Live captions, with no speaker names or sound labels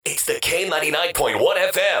K99.1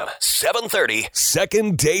 FM, 730.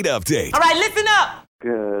 Second date update. All right, listen up.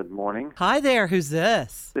 Good morning. Hi there. Who's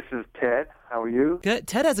this? This is Ted. How are you? Good.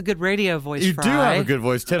 Ted has a good radio voice. You Fry. do have a good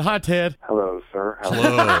voice, Ted. Hi, Ted. Hello, sir.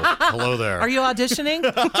 Hello. Hello there. Are you auditioning?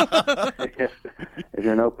 Is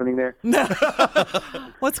there an opening there?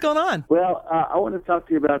 What's going on? Well, I want to talk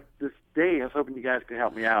to you about this date. I was hoping you guys could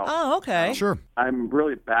help me out. Oh, okay. Sure. I'm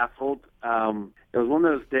really baffled. It was one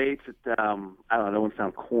of those dates that, I don't know, I don't want to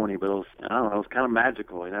sound corny, but it was kind of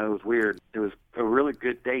magical. You know, it was weird. It was a really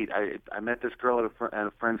good date. I met this girl at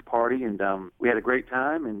a friend's party, and we had a great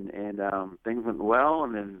time, and things went well,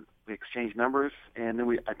 and then we exchanged numbers, and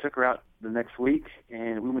then I took her out the next week,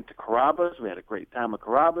 and we went to Carrabba's. We had a great time at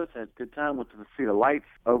Carrabba's, had a good time, went to see the lights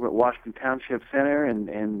over at Washington Township Center,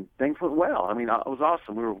 and things went well. I mean, it was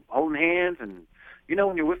awesome. We were holding hands, and you know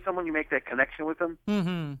when you're with someone, you make that connection with them,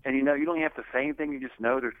 Mm-hmm. and you know you don't even have to say anything. You just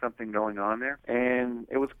know there's something going on there, and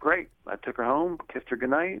it was great. I took her home, kissed her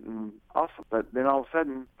goodnight, and awesome. But then all of a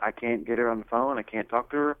sudden, I can't get her on the phone. I can't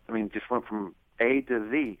talk to her. I mean, it just went from A to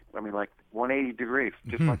Z. I mean, like 180 degrees,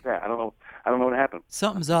 just like that. I don't know what happened.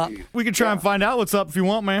 Something's up. We can try and find out what's up if you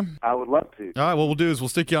want, man. I would love to. All right, what we'll do is we'll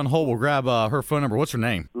stick you on hold. We'll grab her phone number. What's her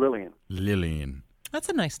name? Lillian. Lillian. That's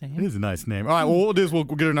a nice It name. is a nice name. All right, well, what we'll do is we'll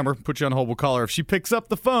get her number, put you on hold, we'll call her. If she picks up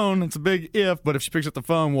the phone, it's a big if, but if she picks up the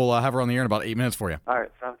phone, we'll have her on the air in about 8 minutes for you. All right,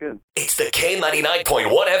 sounds good. It's the K99.1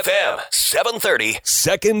 FM, 730.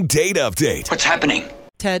 Second date update. What's happening?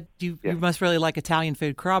 Ted, you must really like Italian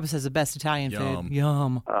food. Carrabba's has the best Italian Yum. food.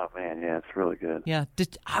 Yum. Oh man, yeah, it's really good. Yeah.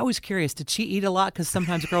 I was curious. Did she eat a lot? Because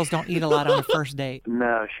sometimes girls don't eat a lot on a first date.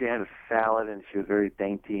 No, she had a salad and she was very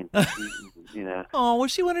dainty and you know. Oh, well,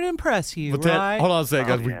 she wanted to impress you, But Ted, right? hold on a second,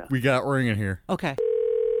 guys. Oh, yeah. We got ringing here. Okay.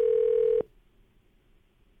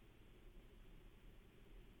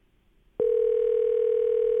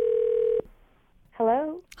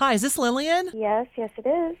 Hello? Hi, is this Lillian? Yes, it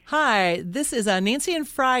is. Hi, this is Nancy and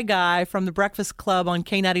Fry Guy from the Breakfast Club on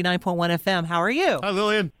K99.1 FM. How are you? Hi,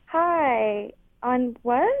 Lillian. Hi. On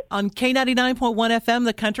what? On K99.1 FM,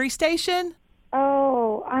 the country station?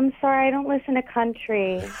 Oh, I'm sorry. I don't listen to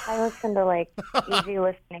country. I listen to, like, easy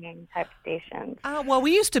listening type stations. Well,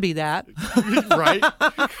 we used to be that. Right?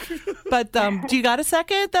 But do you got a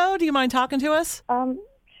second, though? Do you mind talking to us?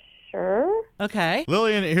 Sure. Okay.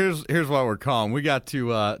 Lillian, here's why we're calling. We got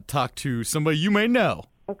to talk to somebody you may know.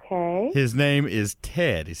 Okay. His name is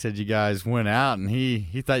Ted. He said you guys went out, and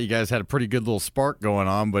he thought you guys had a pretty good little spark going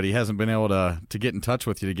on, but he hasn't been able to get in touch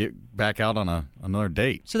with you to get back out on another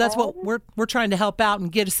date. So that's what we're trying to help out and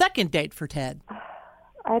get a second date for Ted.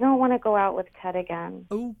 I don't want to go out with Ted again.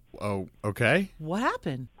 Oh, okay. What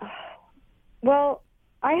happened? Well,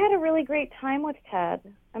 I had a really great time with Ted.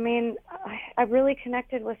 I mean, I really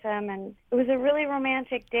connected with him, and it was a really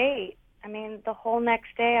romantic date. I mean, the whole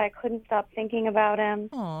next day I couldn't stop thinking about him.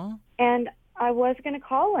 Aw. And I was going to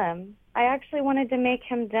call him. I actually wanted to make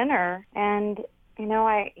him dinner, and you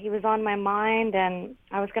know, he was on my mind, and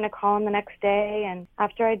I was going to call him the next day. And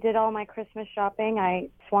after I did all my Christmas shopping, I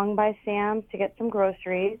swung by Sam's to get some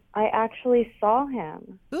groceries. I actually saw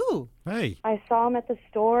him. Ooh. Hey. I saw him at the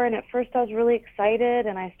store, and at first I was really excited,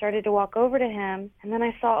 and I started to walk over to him, and then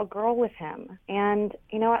I saw a girl with him. And,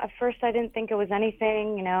 you know, at first I didn't think it was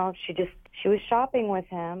anything, you know, she was shopping with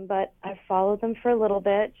him, but I followed them for a little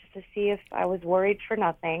bit just to see if I was worried for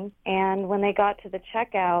nothing. And when they got to the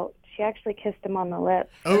checkout, she actually kissed him on the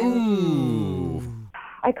lips. Oh.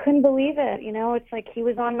 I couldn't believe it. You know, it's like he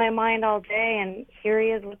was on my mind all day, and here he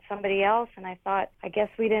is with somebody else. And I thought, I guess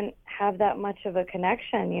we didn't have that much of a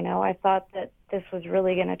connection. You know, I thought that this was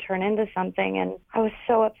really going to turn into something. And I was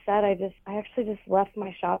so upset. I actually just left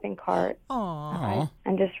my shopping cart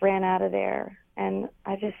and just ran out of there. And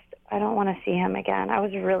I don't want to see him again. I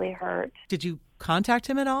was really hurt. Did you contact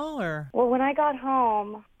him at all, or? Well, when I got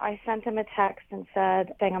home, I sent him a text and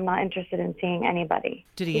said, saying I'm not interested in seeing anybody.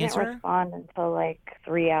 Did he answer? Didn't respond until like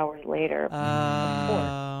 3 hours later.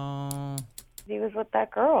 He was with that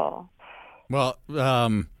girl. Well,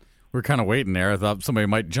 we're kind of waiting there. I thought somebody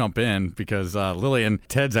might jump in because Lillian,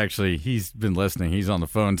 Ted's actually, he's been listening. He's on the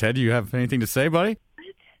phone. Ted, do you have anything to say, buddy?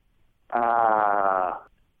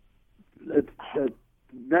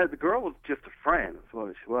 No, the girl was just a friend. That's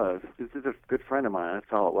what she was. She was just a good friend of mine.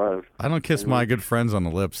 That's all it was. I don't kiss my good friends on the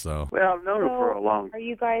lips, though. Well, I've known her for a long time. Are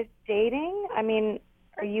you guys dating? I mean,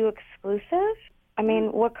 are you exclusive? I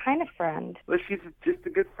mean, what kind of friend? Well, she's just a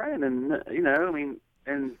good friend, and you know,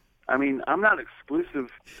 I mean, I'm not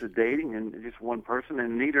exclusive to dating and just one person,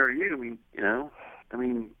 and neither are you. I mean, you know,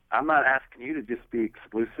 I'm not asking you to just be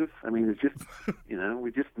exclusive. I mean, it's just, you know,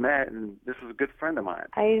 we just met, and this is a good friend of mine.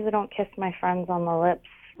 I usually don't kiss my friends on the lips.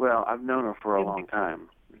 Well, I've known her for a long time.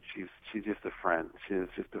 She's just a friend. She's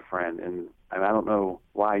just a friend, and I don't know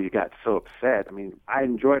why you got so upset. I mean, I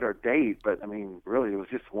enjoyed our date, but I mean, really, it was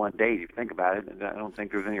just one date. If you think about it, and I don't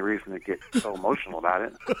think there's any reason to get so emotional about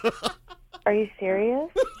it. Are you serious?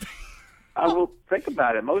 I will think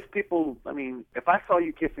about it. Most people, I mean, if I saw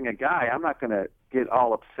you kissing a guy, I'm not going to get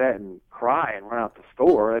all upset and cry and run out the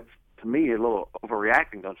store. That's, to me, a little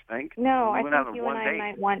overreacting, don't you think? No, I We went out think on you one and I date.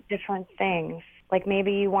 might want different things. Like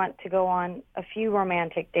maybe you want to go on a few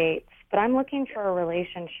romantic dates, but I'm looking for a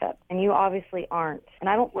relationship, and you obviously aren't. And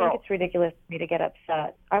I don't think Well- it's ridiculous for me to get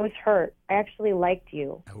upset. I was hurt. I actually liked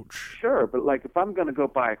you. Ouch. Sure, but like if I'm going to go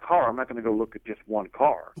buy a car, I'm not going to go look at just one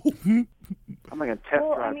car. I'm not going to test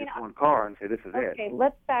Well, I drive mean, just one car and say this is it. Okay,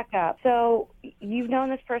 let's back up. So you've known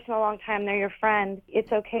this person a long time. They're your friend.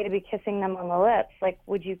 It's okay to be kissing them on the lips. Like,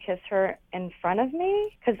 would you kiss her in front of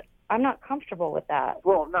me? Because I'm not comfortable with that.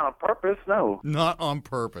 Well, not on purpose, no. Not on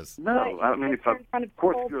purpose. No, But I you mean, kiss if her in front of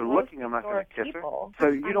course, whole if you're looking, I'm not going to grocery kiss her. store. So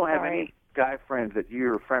you I'm don't have sorry. any guy friends that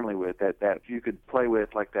you're friendly with that you could play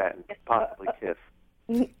with like that and possibly kiss?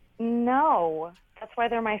 No. That's why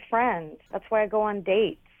they're my friends. That's why I go on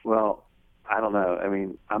dates. Well, I don't know. I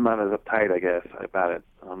mean, I'm not as uptight, I guess, about it.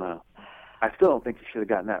 I don't know. I still don't think you should have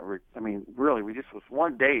gotten that. I mean, really, we just was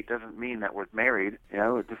one date. Doesn't mean that we're married. You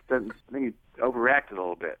know, it just doesn't. I think you overreacted a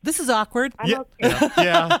little bit. This is awkward. I'm okay.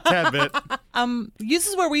 Yeah, tad bit. This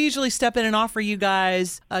is where we usually step in and offer you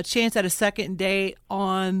guys a chance at a second date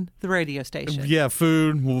on the radio station. Yeah,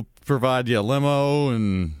 food. We'll provide you a limo,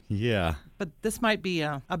 and yeah. But this might be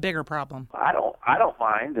a bigger problem. I don't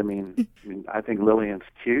mind. I mean, I think Lillian's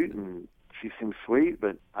cute and she seems sweet,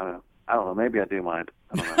 but I don't know. Maybe I do mind.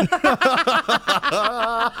 I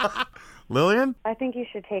don't know. Lillian? I think you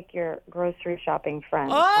should take your grocery shopping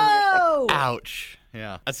friend. on your second Oh! Ouch.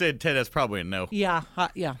 Yeah. I said, Ted, that's probably a no. Yeah,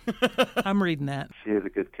 yeah. I'm reading that. She is a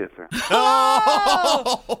good kisser.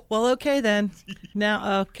 Oh! Well, okay then.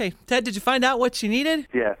 Now, okay. Ted, did you find out what you needed?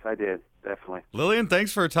 Yes, I did. Definitely. Lillian,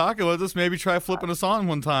 thanks for talking with us. Maybe try flipping us on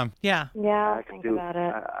one time. Yeah. Yeah, I I'll could think do about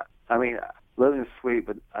it. I mean, Lillian's sweet,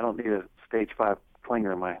 but I don't need a stage 5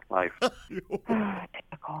 clinger in my life.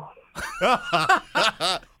 Typical.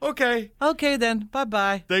 Okay. Okay then.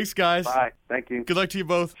 Bye-bye. Thanks, guys. Bye. Thank you. Good luck to you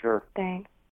both. Sure. Thanks.